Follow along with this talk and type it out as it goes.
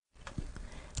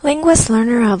Linguist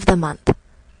Learner of the Month.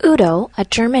 Udo, a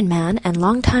German man and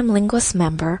longtime Linguist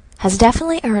member, has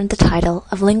definitely earned the title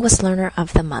of Linguist Learner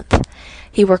of the Month.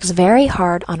 He works very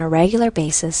hard on a regular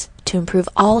basis to improve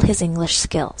all his English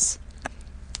skills.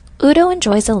 Udo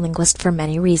enjoys a linguist for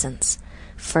many reasons.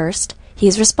 First, he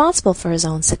is responsible for his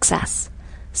own success.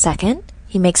 Second,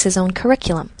 he makes his own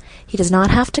curriculum. He does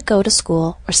not have to go to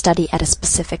school or study at a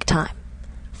specific time.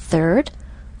 Third,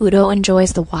 Udo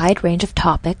enjoys the wide range of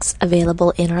topics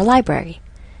available in our library.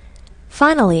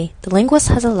 Finally, the linguist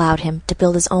has allowed him to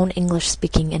build his own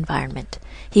English-speaking environment.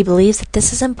 He believes that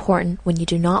this is important when you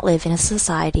do not live in a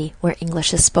society where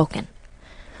English is spoken.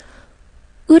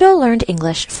 Udo learned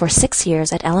English for 6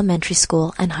 years at elementary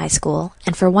school and high school,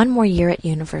 and for 1 more year at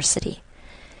university.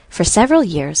 For several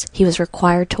years, he was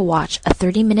required to watch a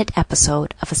 30-minute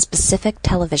episode of a specific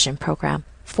television program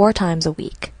 4 times a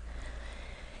week.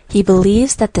 He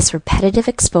believes that this repetitive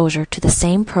exposure to the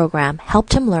same program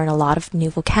helped him learn a lot of new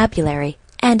vocabulary,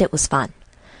 and it was fun.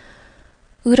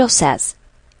 Udo says,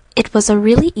 "It was a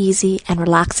really easy and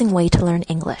relaxing way to learn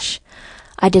English.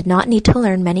 I did not need to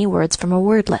learn many words from a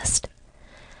word list."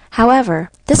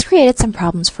 However, this created some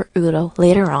problems for Udo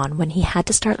later on when he had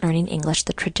to start learning English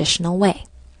the traditional way.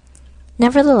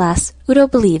 Nevertheless, Udo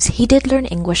believes he did learn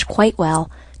English quite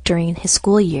well during his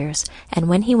school years, and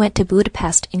when he went to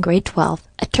Budapest in grade 12,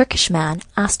 a Turkish man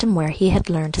asked him where he had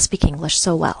learned to speak English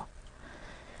so well.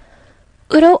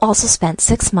 Udo also spent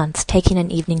 6 months taking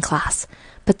an evening class,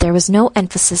 but there was no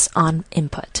emphasis on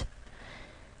input.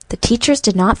 The teachers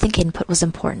did not think input was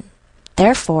important.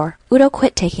 Therefore, Udo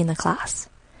quit taking the class.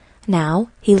 Now,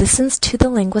 he listens to the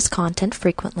linguist content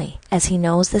frequently, as he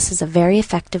knows this is a very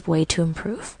effective way to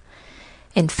improve.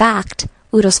 In fact,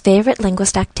 Udo's favorite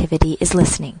linguist activity is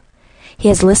listening. He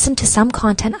has listened to some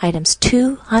content items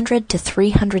 200 to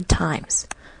 300 times.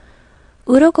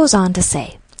 Udo goes on to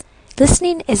say,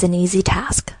 "Listening is an easy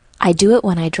task. I do it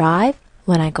when I drive,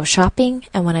 when I go shopping,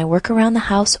 and when I work around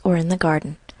the house or in the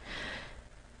garden.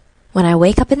 When I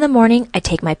wake up in the morning, I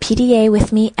take my PDA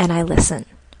with me and I listen."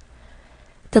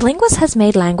 The linguist has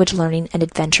made language learning an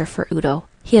adventure for Udo.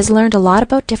 He has learned a lot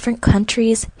about different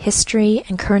countries, history,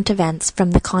 and current events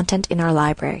from the content in our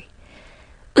library.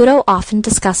 Udo often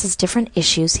discusses different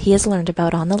issues he has learned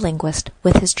about on the linguist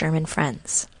with his German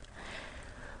friends.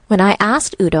 When I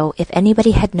asked Udo if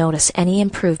anybody had noticed any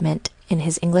improvement in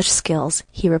his English skills,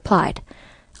 he replied,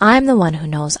 "I'm the one who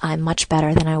knows I'm much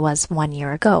better than I was 1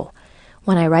 year ago.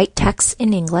 When I write texts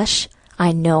in English,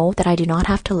 I know that I do not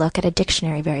have to look at a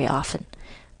dictionary very often.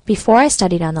 Before I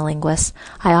studied on the linguist,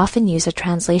 I often used a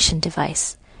translation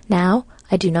device. Now,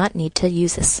 I do not need to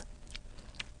use this.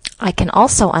 I can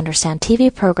also understand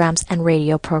TV programs and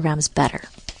radio programs better."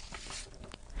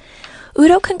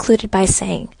 Udo concluded by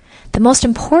saying, "The most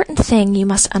important thing you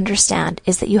must understand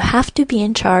is that you have to be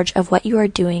in charge of what you are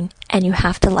doing and you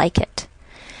have to like it.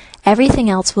 Everything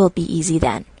else will be easy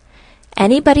then.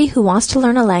 Anybody who wants to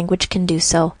learn a language can do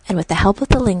so, and with the help of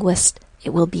the linguist, it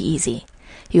will be easy.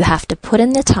 You have to put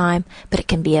in the time, but it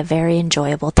can be a very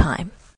enjoyable time."